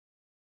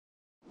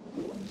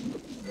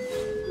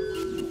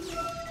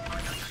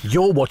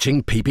You're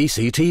watching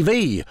PPC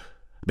TV.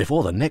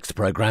 Before the next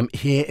programme,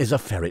 here is a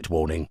ferret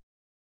warning.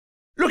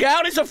 Look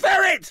out, it's a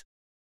ferret!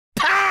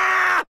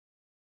 Ah!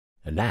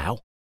 And now,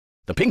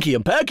 the Pinky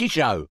and Perky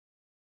Show.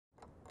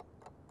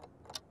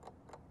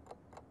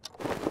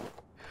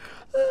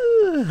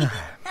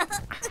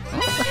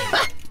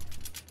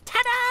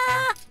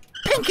 Ta-da!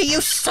 Pinky,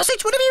 you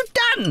sausage, what have you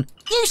done?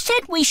 You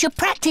said we should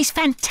practice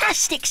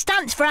fantastic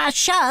stunts for our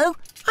show.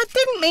 I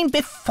didn't mean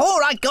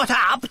before I got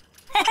up.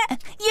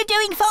 You're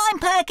doing fine,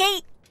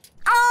 Perky.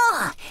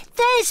 Ah,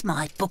 there's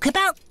my book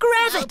about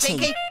gravity. Oh,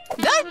 Pinky,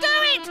 don't do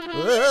it!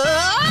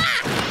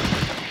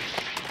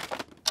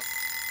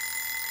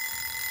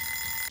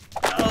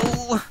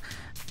 Oh,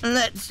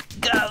 let's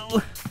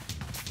go.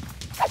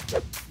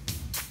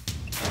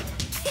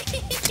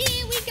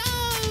 Here we go!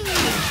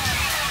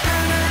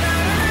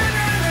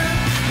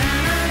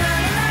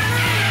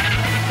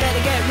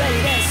 Better get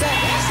ready, get set,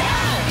 let's go!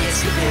 It's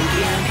the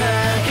Pinky and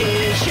Perky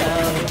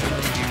Show.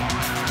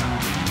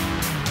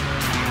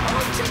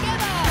 All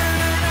together!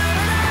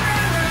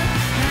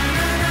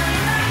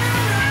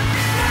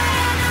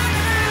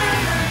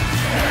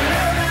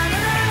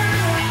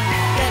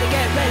 Better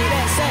get ready,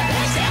 get set,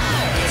 let's go!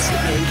 It's the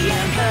Pinky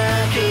and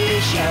Perky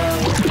Show.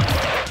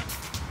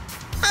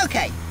 OK,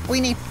 we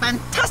need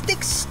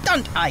fantastic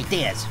stunt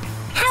ideas.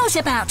 How's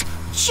about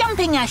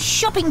jumping a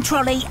shopping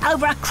trolley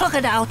over a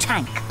crocodile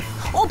tank?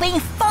 Or being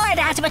fired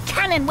out of a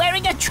cannon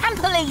wearing a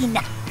trampoline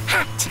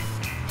hat?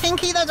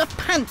 Pinky, those are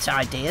pants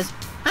ideas.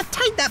 Now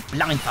take that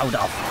blindfold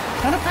off.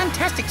 Not a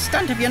fantastic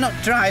stunt if you're not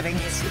driving.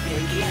 It's the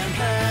Pinky and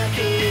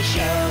Perky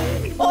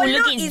Show. Oh,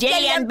 look, it's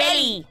Jelly and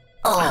Belly.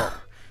 Oh,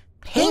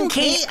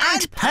 Pinky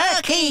and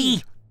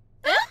Perky.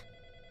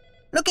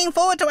 Looking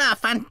forward to our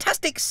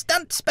fantastic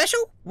stunt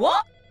special?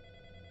 What?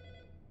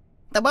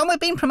 The one we've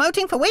been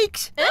promoting for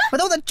weeks?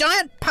 With all the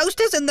giant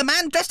posters and the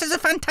man dressed as a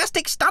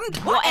fantastic stunt?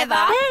 Whatever.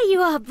 There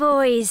you are,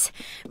 boys.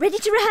 Ready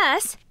to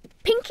rehearse?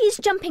 Pinky's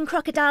jumping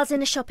crocodiles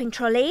in a shopping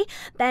trolley,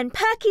 then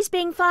Perky's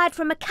being fired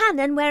from a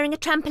cannon wearing a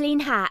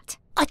trampoline hat.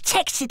 I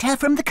texted her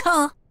from the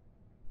car.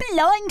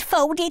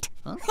 Blindfolded.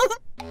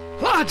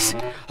 Lads,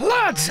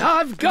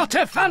 I've got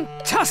a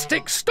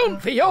fantastic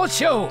stunt for your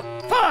show.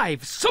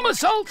 5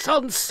 somersaults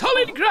on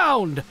solid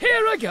ground.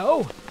 Here I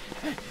go.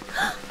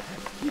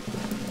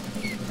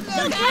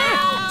 Look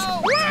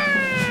out!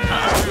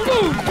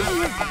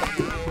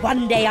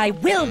 One day I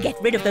will get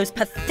rid of those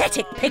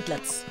pathetic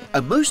piglets.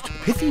 A most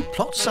pithy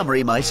plot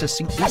summary, my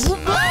succinctness.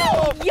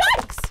 Oh,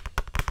 yikes!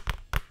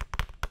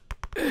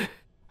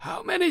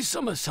 How many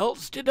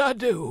somersaults did I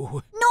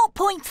do?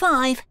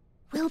 0.5.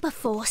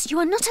 Wilberforce, you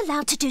are not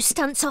allowed to do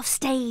stunts off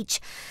stage.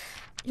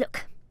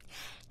 Look,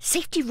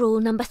 safety rule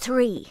number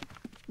 3.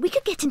 We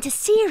could get into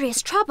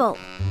serious trouble.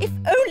 If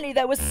only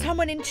there was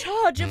someone in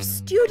charge of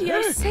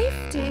studio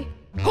safety.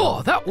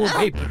 Oh, that would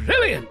be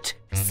brilliant.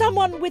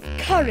 Someone with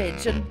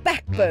courage and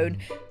backbone,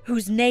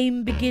 whose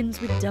name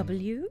begins with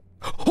W.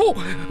 Oh,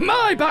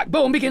 my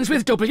backbone begins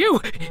with W.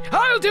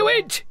 I'll do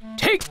it.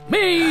 Take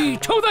me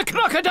to the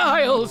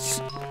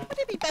crocodiles. Would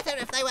it be better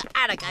if they were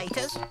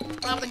alligators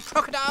rather than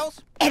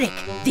crocodiles? Eric,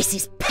 this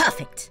is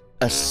perfect.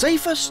 A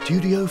safer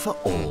studio for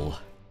all.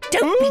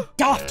 Don't be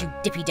daft, you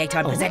dippy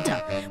daytime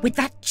presenter. With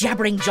that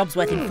jabbering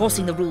Jobsworth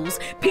enforcing the rules,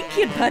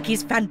 Pinky and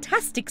Perky's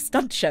fantastic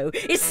stunt show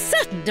is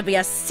certain to be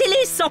a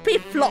silly, soppy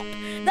flop.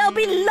 They'll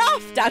be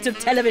laughed out of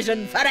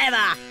television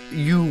forever.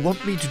 You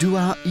want me to do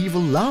our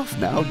evil laugh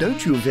now,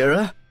 don't you,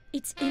 Vera?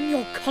 It's in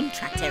your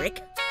contract,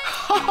 Eric.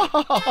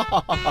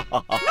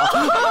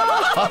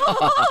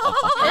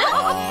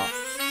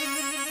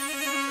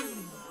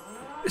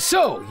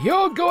 So,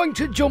 you're going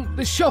to jump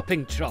the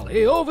shopping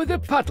trolley over the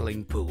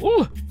paddling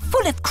pool?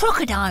 Full of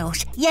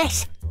crocodiles,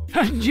 yes.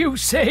 And you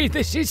say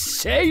this is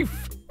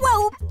safe?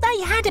 Well,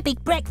 they had a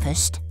big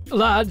breakfast.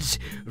 Lads,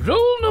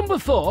 rule number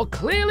 4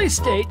 clearly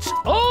states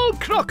all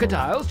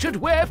crocodiles should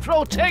wear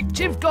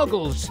protective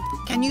goggles.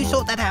 Can you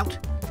sort that out?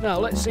 Now,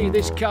 let's see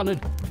this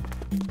cannon.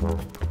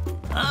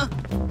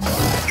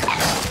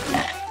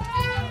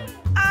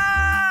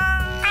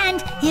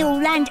 And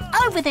he'll land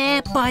over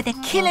there by the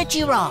killer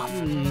giraffe.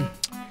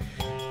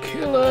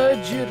 Killer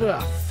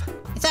giraffe.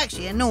 It's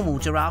actually a normal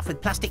giraffe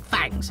with plastic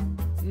fangs.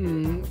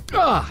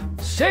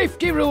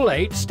 Safety rule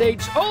 8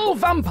 states all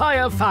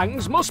vampire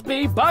fangs must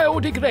be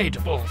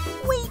biodegradable.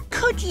 We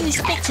could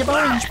use bits of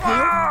orange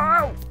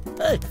peel.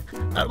 Hey,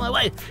 out of my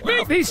way.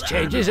 Make these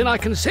changes and I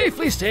can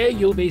safely say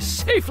you'll be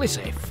safely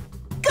safe.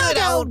 Good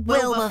old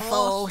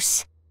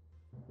Wilberforce.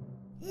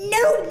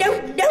 No!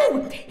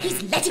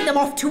 He's letting them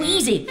off too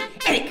easy.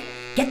 Eric,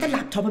 get the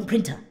laptop and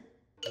printer.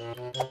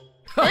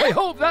 I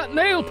hope that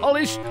nail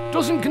polish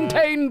doesn't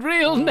contain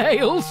real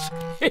nails.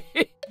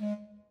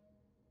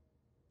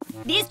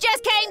 This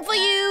just came for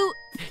you.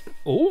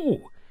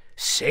 Oh,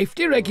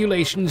 safety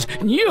regulations,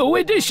 new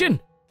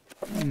edition.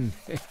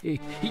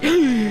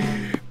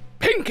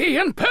 Pinky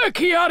and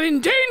Perky are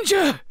in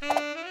danger.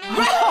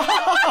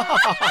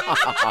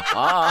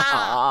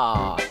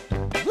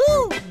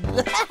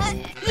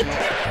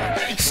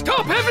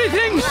 Stop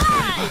everything!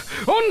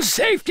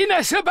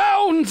 Unsafetyness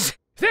abounds!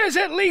 There's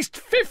at least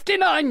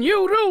 59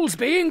 new rules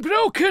being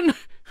broken.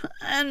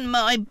 And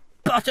my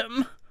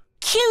bottom.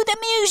 Cue the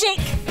music.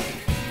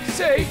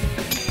 Safe.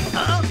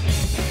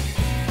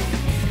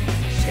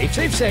 Safe,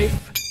 safe, safe.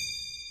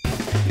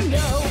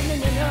 No, no,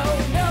 no,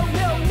 no, no,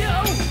 no,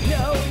 no,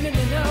 no,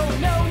 no,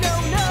 no, no, no,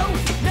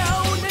 no, no,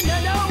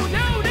 no, no, no,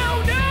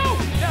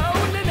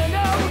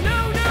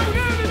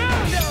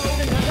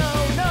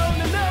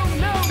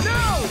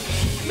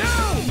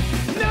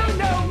 no, no,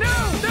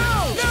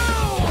 no,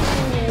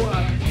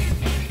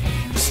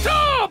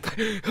 Stop!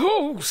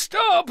 Oh,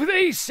 stop!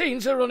 These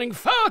scenes are running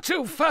far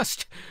too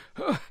fast.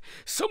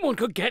 Someone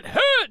could get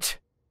hurt.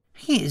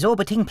 Here's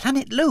orbiting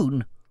planet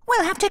Loon.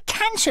 We'll have to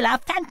cancel our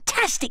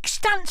fantastic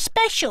stunt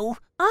special.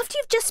 After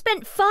you've just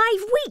spent 5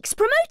 weeks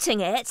promoting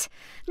it?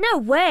 No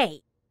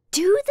way.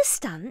 Do the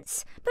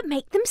stunts, but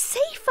make them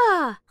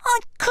safer. I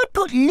could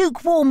put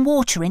lukewarm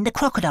water in the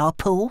crocodile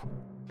pool.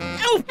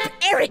 Oh,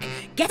 Eric,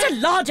 get a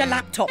larger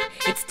laptop.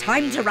 It's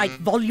time to write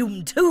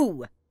volume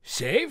 2.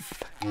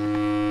 Safe.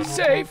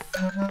 Safe.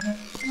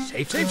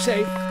 Safe, safe,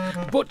 safe.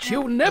 But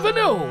you never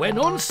know when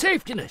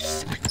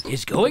unsafetiness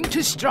is going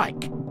to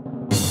strike.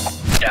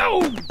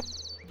 No!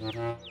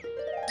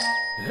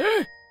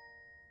 Huh?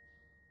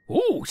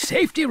 Oh,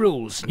 safety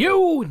rules.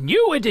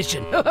 New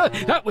edition.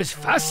 That was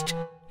fast.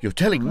 You're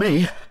telling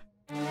me?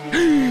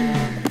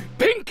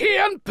 Pinky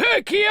and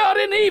Perky are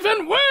in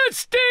even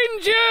worse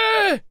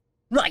danger!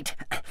 Right.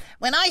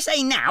 When I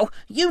say now,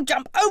 you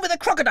jump over the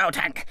crocodile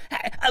tank.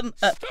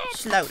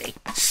 Slowly.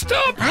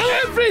 Stop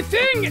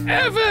everything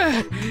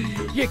ever!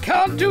 You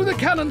can't do the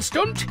cannon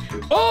stunt,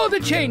 or the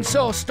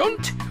chainsaw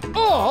stunt,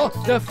 or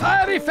the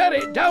fiery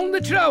ferret down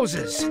the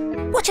trousers.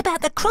 What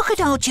about the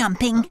crocodile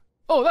jumping?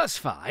 Oh, that's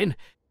fine.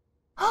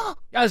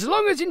 As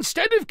long as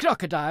instead of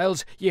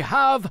crocodiles, you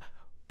have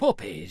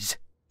puppies.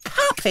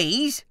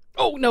 Puppies?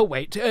 Oh, no,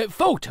 wait.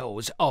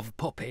 Photos of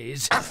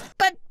puppies.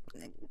 But...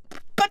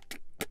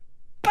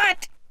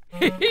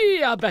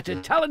 I bet a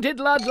talented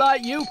lad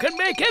like you can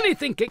make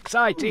anything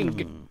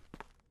exciting.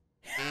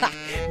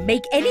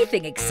 Make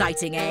anything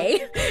exciting,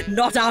 eh?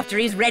 Not after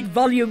he's read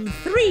volume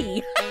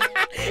 3.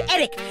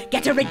 Eric,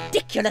 get a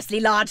ridiculously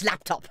large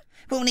laptop.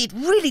 We'll need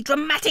really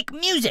dramatic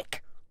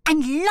music.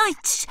 And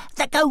lights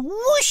that go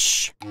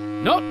whoosh.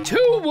 Not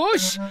too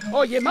whoosh,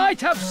 or you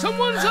might have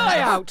someone's eye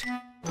out.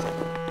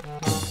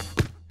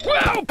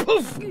 Well,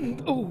 poof!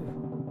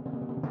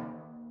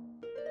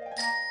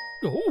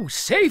 Oh,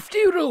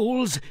 safety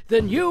rules,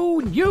 the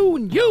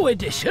new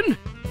edition.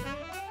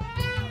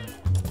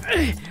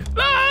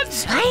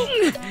 Lads!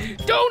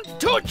 Don't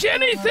touch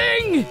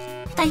anything!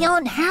 They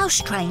aren't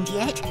house-trained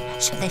yet,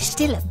 so they're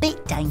still a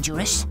bit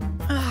dangerous.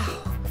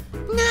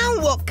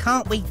 Now what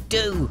can't we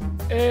do?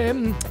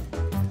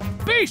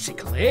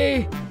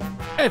 Basically,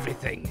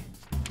 everything.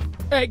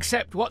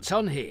 Except what's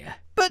on here.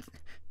 But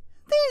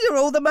these are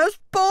all the most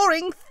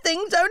boring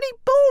things only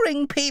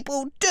boring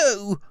people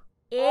do.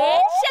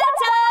 It's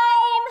showtime!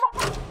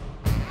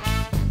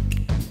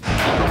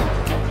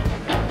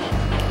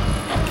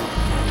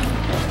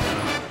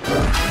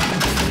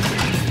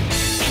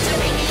 It's a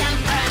Pinky and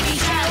Perky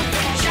show.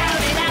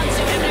 Shout it out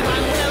so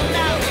everyone will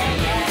know.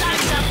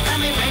 Lights up and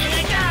we're ready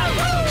to go.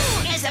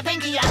 It's a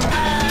Pinky and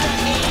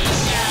Perky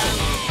show.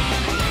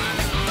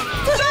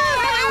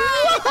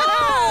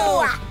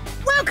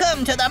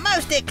 Welcome to the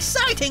most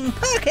exciting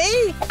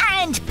Perky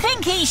And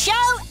Pinky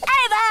show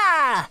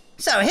ever!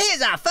 So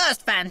here's our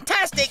first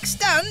fantastic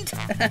stunt.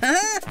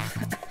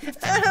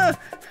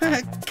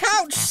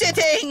 Couch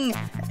sitting.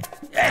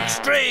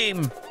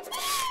 Extreme.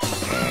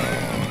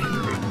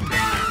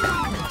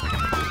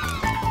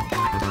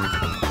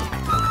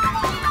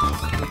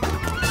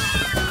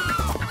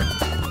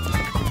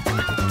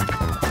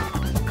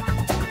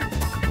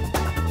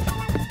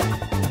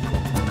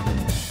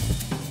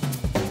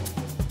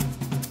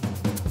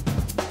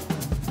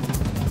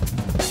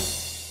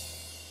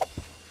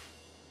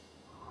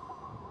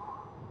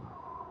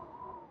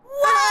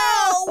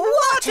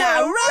 What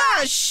a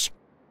rush!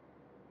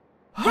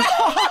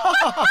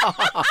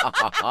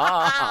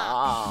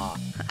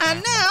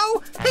 And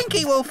now,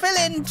 Pinky will fill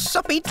in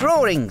soppy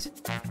drawings.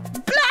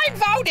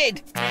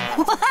 Blindfolded!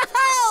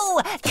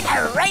 Whoa!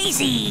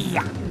 Crazy!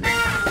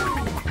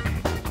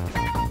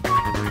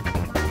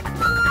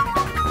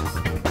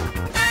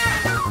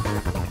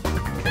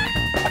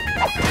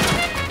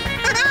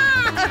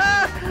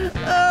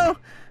 Oh,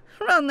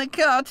 run the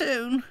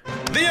cartoon.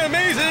 The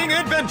Amazing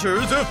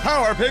Adventures of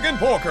Power Pig and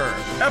Porker,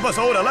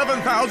 episode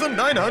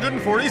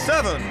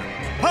 11,947.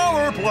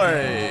 Power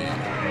Play.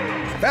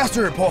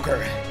 Faster,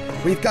 Porker.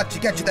 We've got to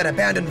get to that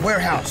abandoned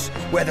warehouse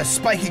where the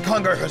spiky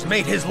conger has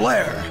made his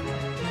lair.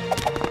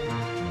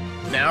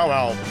 Now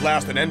I'll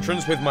blast an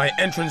entrance with my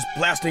entrance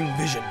blasting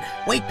vision.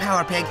 Wait,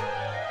 Power Pig.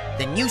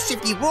 The new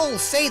safety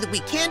rules say that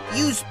we can't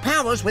use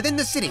powers within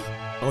the city.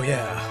 Oh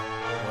yeah.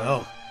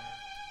 Well,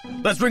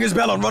 let's ring his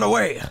bell and run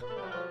away.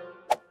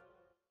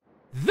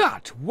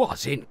 That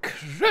was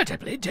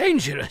incredibly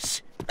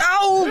dangerous.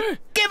 Oh,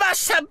 give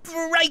us a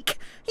break!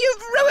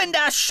 You've ruined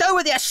our show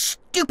with your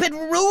stupid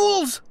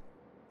rules!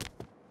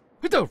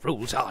 The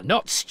rules are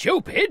not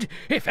stupid.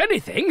 If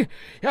anything,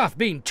 I've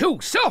been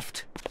too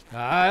soft.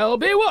 I'll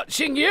be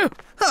watching you.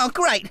 Oh,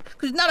 great,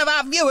 because none of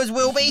our viewers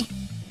will be.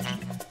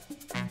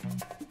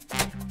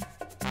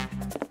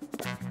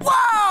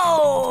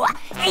 Whoa!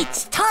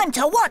 It's time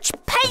to watch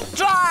paint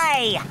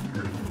dry!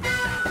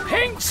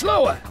 Paint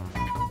slower.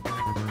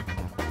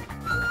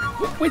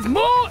 With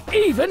more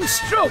even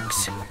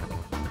strokes.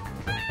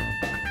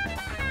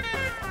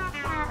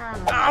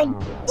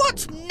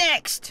 What's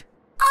next?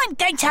 I'm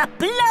going to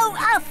blow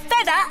a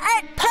feather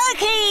at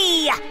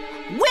Perky!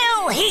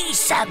 Will he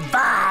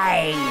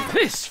survive?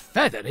 This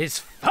feather is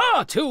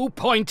far too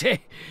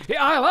pointy.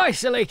 I'll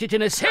isolate it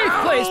in a safe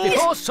place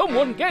before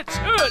someone gets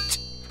hurt.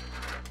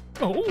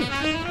 Oh.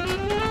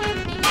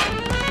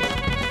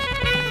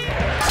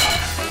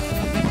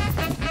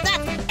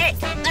 That's it!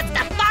 That's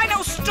the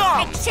final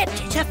straw! Except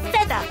it's a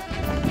feather.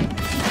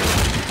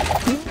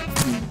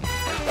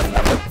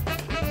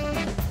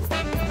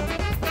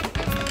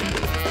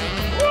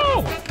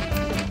 Whoa!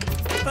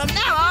 From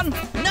now on,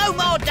 no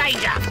more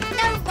danger.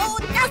 No more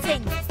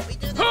nothing.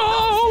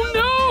 Oh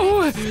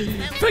no!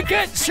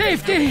 Forget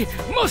safety!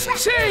 Must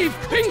save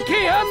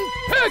Pinky and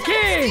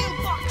Perky!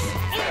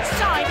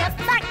 Inside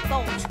a black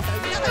vault.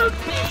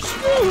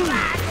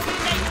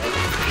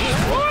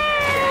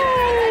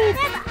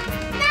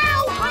 Now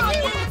are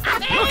you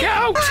happy? Look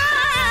out!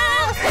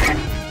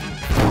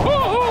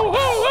 Oh,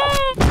 oh,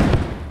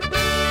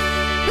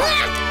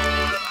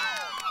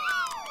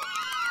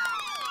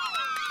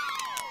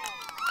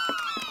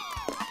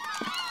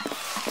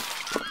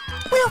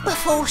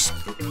 Wilberforce,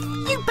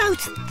 you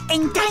both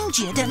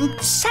endangered and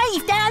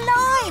saved our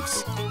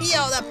lives.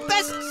 You're the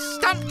best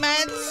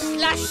stuntman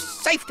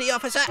 / safety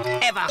officer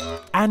ever.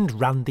 And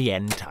run the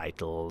end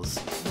titles.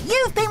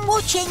 You've been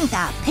watching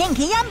the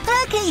Pinky and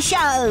Perky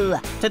show.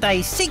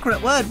 Today's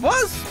secret word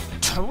was...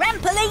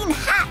 Trampoline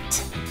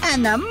hat.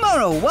 And the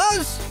moral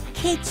was...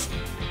 Kids,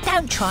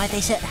 don't try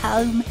this at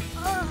home.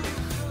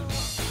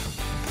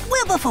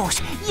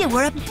 Wilberforce, you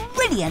were a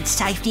brilliant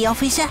safety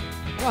officer.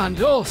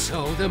 and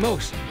also the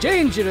most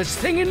dangerous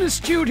thing in the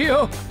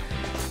studio.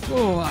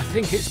 Oh, I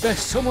think it's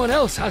best someone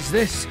else has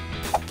this.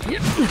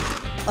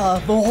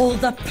 Of all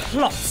the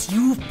plots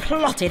you've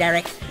plotted,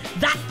 Eric,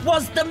 that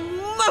was the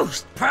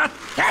most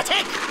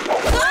pathetic!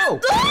 Oh!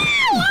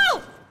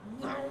 Oh!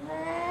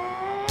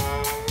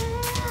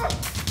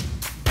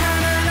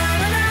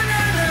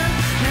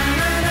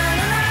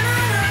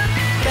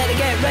 Better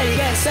get ready,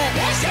 get set,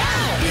 let's go!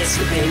 It's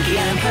the Pinky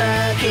and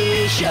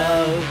Perky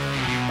Show.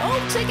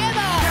 All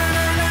together!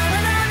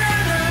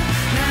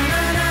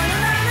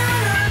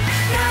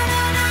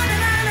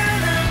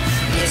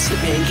 It's the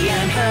Pinky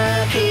and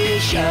Perky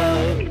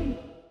Show.